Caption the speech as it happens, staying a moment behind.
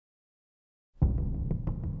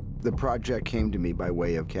The project came to me by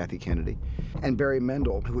way of Kathy Kennedy and Barry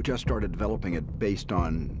Mendel, who just started developing it based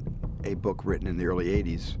on a book written in the early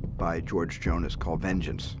 80s by George Jonas called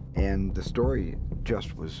Vengeance. And the story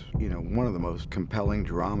just was, one of the most compelling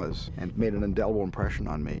dramas and made an indelible impression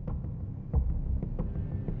on me.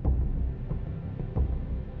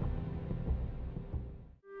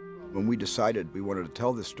 When we decided we wanted to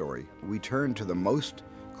tell this story, we turned to the most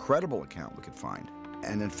credible account we could find.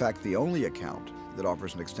 And in fact, the only account that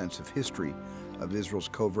offers an extensive history of Israel's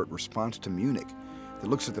covert response to Munich, that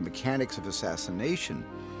looks at the mechanics of assassination,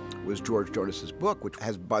 was George Jonas's book, which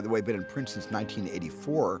has, by the way, been in print since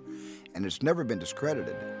 1984, and it's never been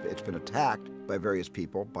discredited. It's been attacked by various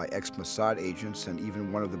people, by ex-Mossad agents and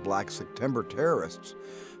even one of the Black September terrorists,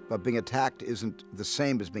 but being attacked isn't the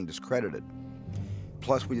same as being discredited.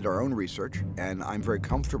 Plus, we did our own research, and I'm very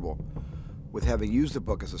comfortable with having used the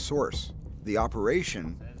book as a source. The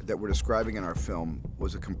operation that we're describing in our film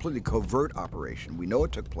was a completely covert operation. We know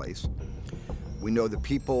it took place. We know the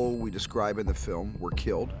people we describe in the film were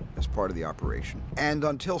killed as part of the operation. And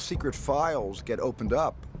until secret files get opened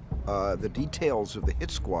up, the details of the hit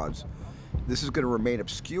squads, this is going to remain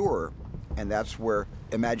obscure, and that's where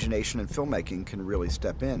imagination and filmmaking can really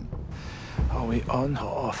step in. Are we on or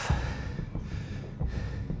off?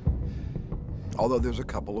 Although there's a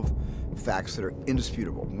couple of facts that are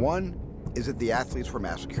indisputable. One is that the athletes were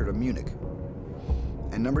massacred in Munich.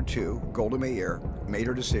 And number two, Golda Meir made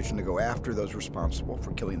her decision to go after those responsible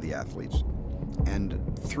for killing the athletes. And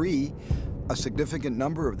three, a significant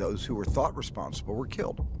number of those who were thought responsible were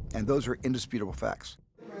killed. And those are indisputable facts.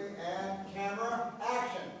 And camera,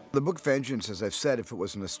 action. The book Vengeance, as I've said, if it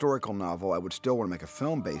was an historical novel, I would still want to make a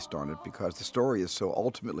film based on it because the story is so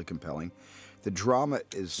ultimately compelling. The drama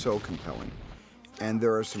is so compelling. And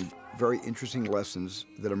there are some very interesting lessons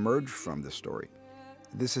that emerge from this story.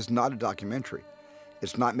 This is not a documentary.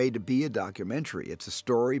 It's not made to be a documentary. It's a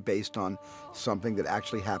story based on something that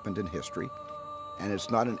actually happened in history. And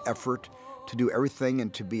it's not an effort to do everything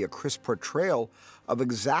and to be a crisp portrayal of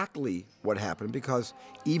exactly what happened, because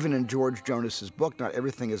even in George Jonas's book, not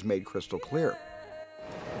everything is made crystal clear.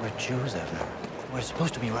 We're Jews, Evner. We're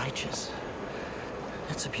supposed to be righteous.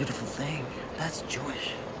 That's a beautiful thing. That's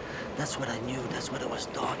Jewish. That's what I knew. That's what I was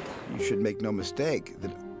taught. You should make no mistake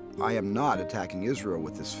that I am not attacking Israel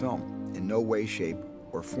with this film. In no way, shape,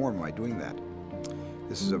 or form am I doing that.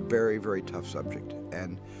 This is a very, very tough subject,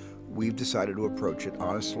 and we've decided to approach it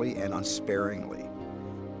honestly and unsparingly.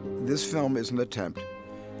 This film is an attempt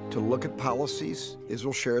to look at policies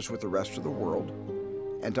Israel shares with the rest of the world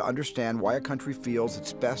and to understand why a country feels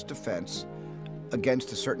its best defense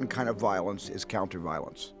against a certain kind of violence is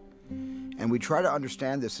counter-violence. And we try to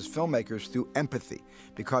understand this as filmmakers through empathy,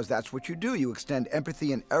 because that's what you do. You extend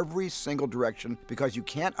empathy in every single direction because you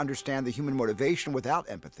can't understand the human motivation without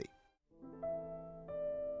empathy.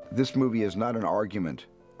 This movie is not an argument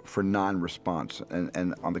for non-response.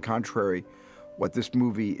 And on the contrary, what this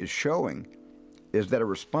movie is showing is that a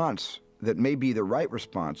response that may be the right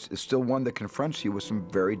response is still one that confronts you with some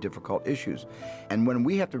very difficult issues. And when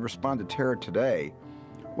we have to respond to terror today,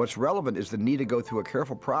 what's relevant is the need to go through a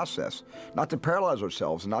careful process, not to paralyze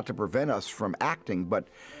ourselves, not to prevent us from acting, but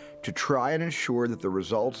to try and ensure that the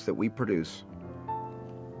results that we produce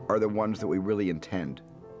are the ones that we really intend.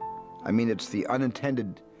 I mean, it's the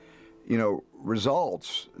unintended,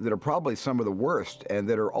 results that are probably some of the worst and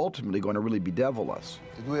that are ultimately going to really bedevil us.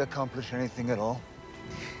 Did we accomplish anything at all?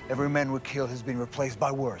 Every man we kill has been replaced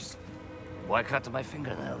by worse. Why cut my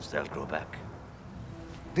fingernails? They'll grow back.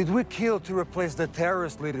 Did we kill to replace the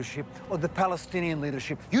terrorist leadership or the Palestinian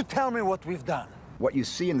leadership? You tell me what we've done. What you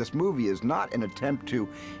see in this movie is not an attempt to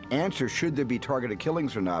answer should there be targeted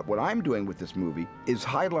killings or not. What I'm doing with this movie is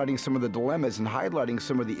highlighting some of the dilemmas and highlighting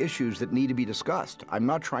some of the issues that need to be discussed. I'm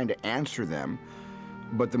not trying to answer them,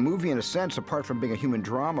 but the movie, in a sense, apart from being a human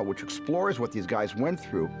drama which explores what these guys went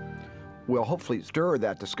through, will hopefully stir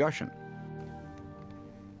that discussion.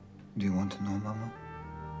 Do you want to know, Mama?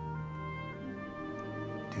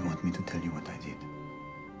 Do you want me to tell you what I did?